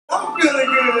I'm feeling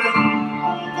good.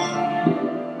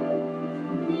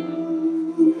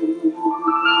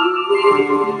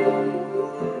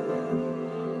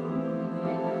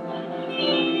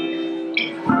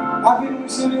 I've been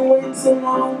wishing you waiting so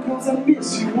long, cause I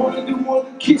miss you, wanna do more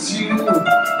than kiss you.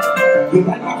 You're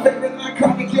like my favorite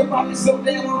narcotic, your body's so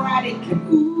damn erotic.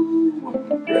 Ooh,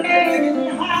 girl, you get me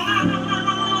high.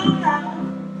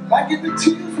 I get the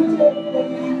chills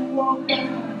whenever you walk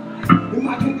down. In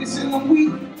my condition I'm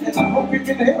weak, and I hope you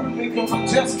can help me, cause I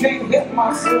just can't help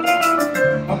myself.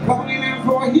 I'm calling in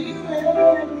for a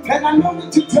healing, and I know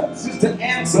that your touch is the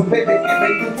answer, baby, and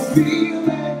make me feel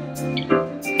it.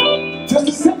 Just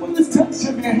the simplest touch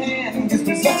of your hand gives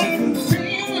me such a good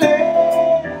feeling.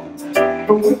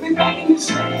 But we'll be back in the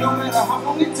shade, no matter how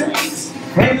long it takes.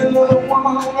 Ain't another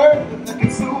woman on earth that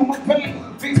can soothe my pain,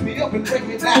 fix me up and break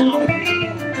me down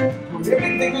again.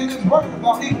 Everything in this world,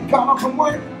 I'll even call from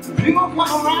work. You gon'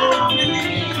 come around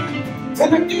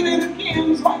and again and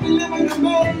again, it's like we live in a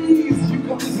maze. You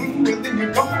come through and then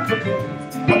you go for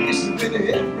days. I miss you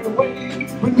in every way,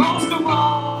 but most of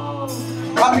all,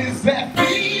 I miss that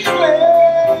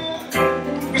feeling.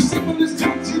 The simplest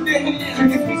touch in your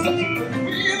hand gives me such a good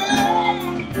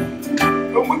feeling.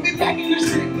 But we'll be back in the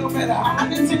shit, no matter how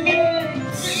long it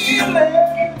takes.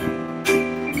 Feeling.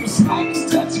 The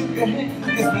slightest touch of your hand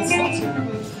gives me such a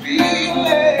good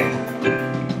feeling.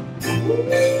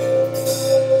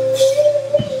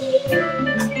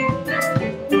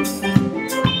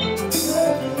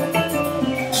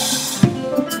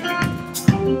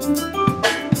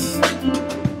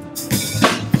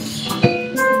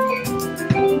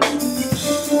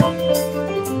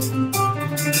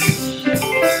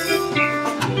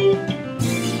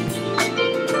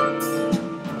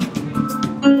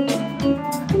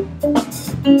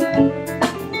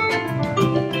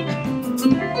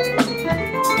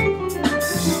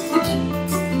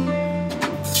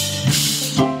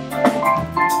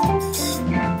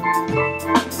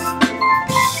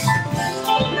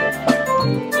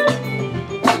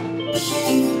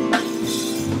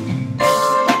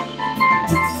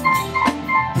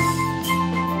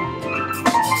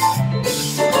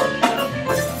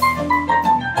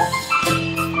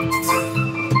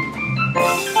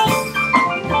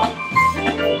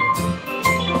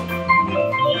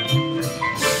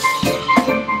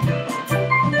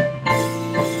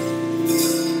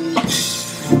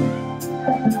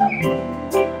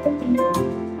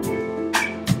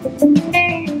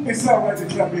 It's all right to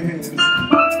clap your hands.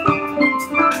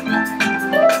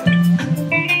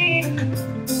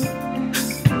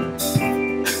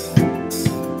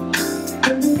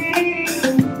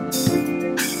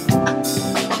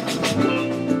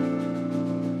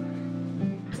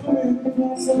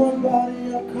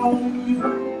 Somebody are calling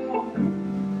you.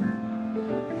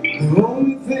 The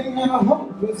only thing I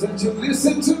hope is that you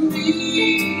listen to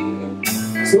me.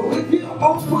 So if you're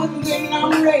open, then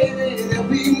I'm ready. There'll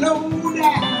be no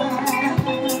doubt.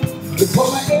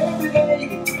 Because every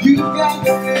day you got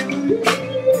to ready.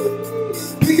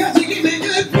 Because you give me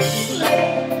good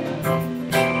feeling.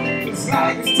 It's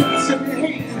like it's touching your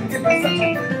hand. Give me such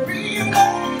a good feeling.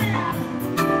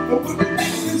 But we'll be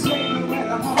back in this way no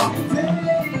matter how long it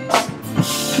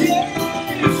takes. Yeah.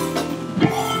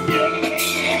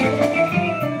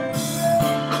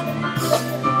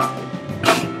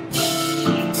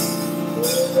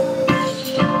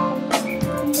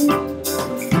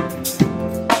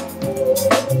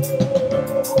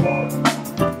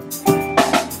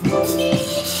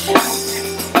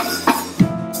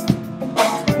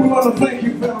 We want to thank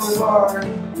you very hard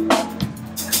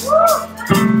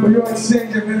for your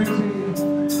exchange of energy.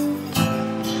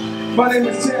 My name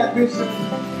is Chad Bishop.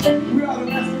 We are the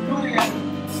Master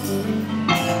Plan.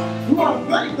 We want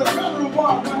to thank the Federal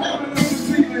Bar.